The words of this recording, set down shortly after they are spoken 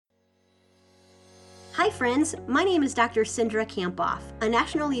Hi friends, my name is Dr. Cindra Kamphoff, a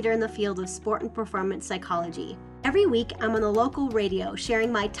national leader in the field of sport and performance psychology. Every week, I'm on the local radio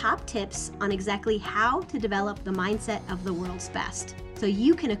sharing my top tips on exactly how to develop the mindset of the world's best, so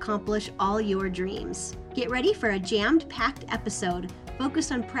you can accomplish all your dreams. Get ready for a jammed-packed episode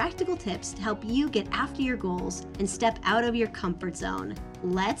focused on practical tips to help you get after your goals and step out of your comfort zone.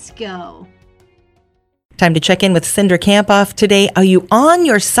 Let's go. Time to check in with Cindra Kamphoff today. Are you on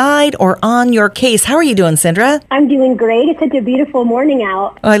your side or on your case? How are you doing, Cindra? I'm doing great. It's such a beautiful morning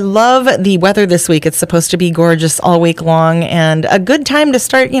out. I love the weather this week. It's supposed to be gorgeous all week long and a good time to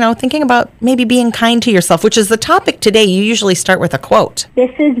start, thinking about maybe being kind to yourself, which is the topic today. You usually start with a quote. This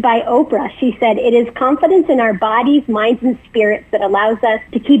is by Oprah. She said, "It is confidence in our bodies, minds, and spirits that allows us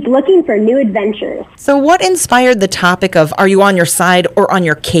to keep looking for new adventures." So what inspired the topic of are you on your side or on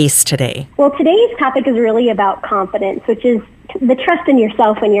your case today? Well, today's topic is really about confidence, which is the trust in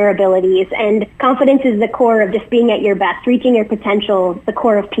yourself and your abilities. And confidence is the core of just being at your best, reaching your potential, the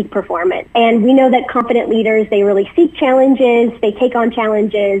core of peak performance. And we know that confident leaders, they really seek challenges, they take on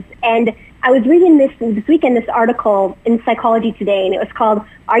challenges. And I was reading this weekend, this article in Psychology Today, and it was called,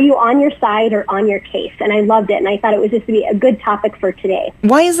 "Are you on your side or on your case?" And I loved it, and I thought it was just be a good topic for today.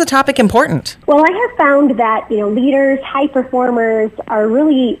 Why is the topic important? Well, I have found that, leaders, high performers are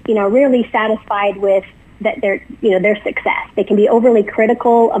really, rarely satisfied with their success. They can be overly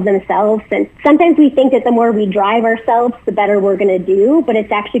critical of themselves, and sometimes we think that the more we drive ourselves, the better we're going to do, but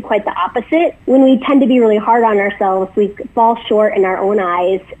it's actually quite the opposite. When we tend to be really hard on ourselves, we fall short in our own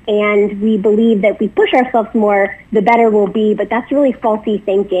eyes, and we believe that if we push ourselves more, the better we'll be, but that's really faulty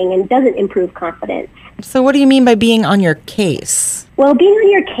thinking and doesn't improve confidence. So what do you mean by being on your case? Well, being on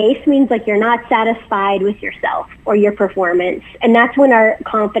your case means like you're not satisfied with yourself or your performance, and that's when our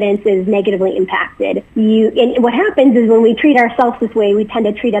confidence is negatively impacted. And what happens is when we treat ourselves this way, we tend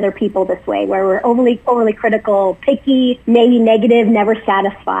to treat other people this way, where we're overly critical, picky, maybe negative, never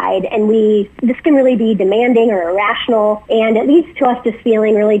satisfied, and this can really be demanding or irrational, and it leads to us just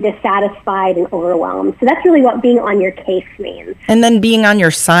feeling really dissatisfied and overwhelmed. So that's really what being on your case means. And then being on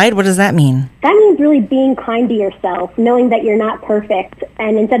your side, what does that mean? That means really being kind to yourself, knowing that you're not perfect.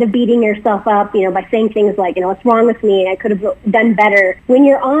 And instead of beating yourself up, by saying things like, what's wrong with me? I could have done better. When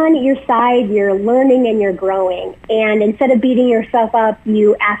you're on your side, you're learning and you're growing. And instead of beating yourself up,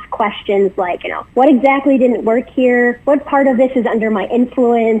 you ask questions like, what exactly didn't work here? What part of this is under my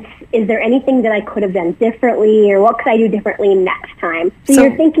influence? Is there anything that I could have done differently? Or what could I do differently next time? So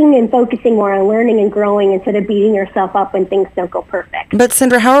you're thinking and focusing more on learning and growing instead of beating yourself up when things don't go perfect. But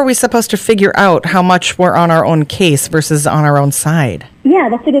Cindra, how are we supposed to figure out how much we're on our own case versus on our own side? Yeah,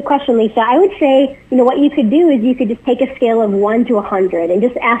 that's a good question, Lisa. I would say, what you could do is you could just take a scale of 1 to 100 and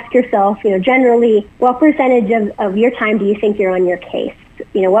just ask yourself, generally, what percentage of your time do you think you're on your case?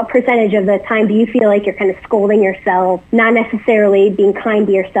 What percentage of the time do you feel like you're kind of scolding yourself, not necessarily being kind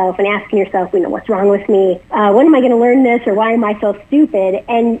to yourself and asking yourself, what's wrong with me? When am I going to learn this, or why am I so stupid?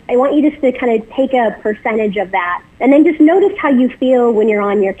 And I want you just to kind of take a percentage of that and then just notice how you feel when you're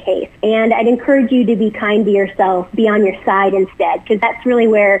on your case. And I'd encourage you to be kind to yourself, be on your side instead, because that's really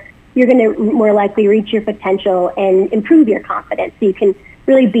where you're going to more likely reach your potential and improve your confidence so you can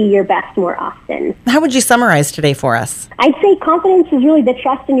really be your best more often. How would you summarize today for us? I'd say confidence is really the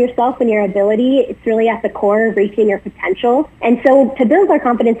trust in yourself and your ability. It's really at the core of reaching your potential. And so to build our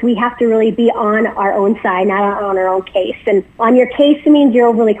confidence, we have to really be on our own side, not on our own case. And on your case means you're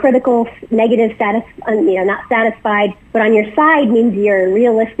overly critical, negative, not satisfied. But on your side means you're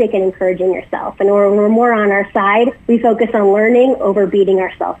realistic and encouraging yourself. And when we're more on our side, we focus on learning over beating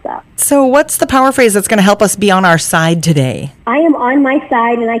ourselves up. So what's the power phrase that's going to help us be on our side today? I am on my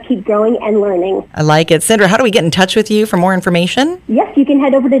side and I keep growing and learning. I like it. Cindra, how do we get in touch with you for more information? Yes, you can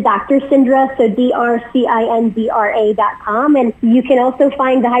head over to Dr. Cindra, so DrCindra.com. And you can also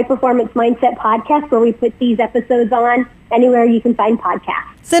find the High Performance Mindset podcast where we put these episodes on anywhere you can find podcasts.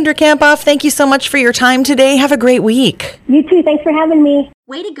 Cindra Kamphoff, thank you so much for your time today. Have a great week. You too. Thanks for having me.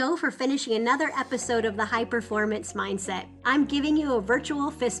 Way to go for finishing another episode of the High Performance Mindset. I'm giving you a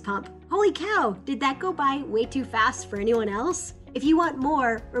virtual fist pump. Holy cow, did that go by way too fast for anyone else? If you want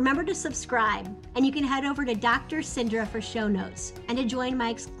more, remember to subscribe, and you can head over to Dr. Cindra for show notes and to join my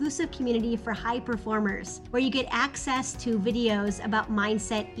exclusive community for high performers, where you get access to videos about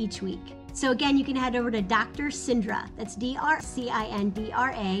mindset each week. So again, you can head over to Dr. Cindra, that's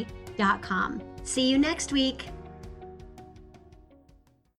DrCindra.com. See you next week.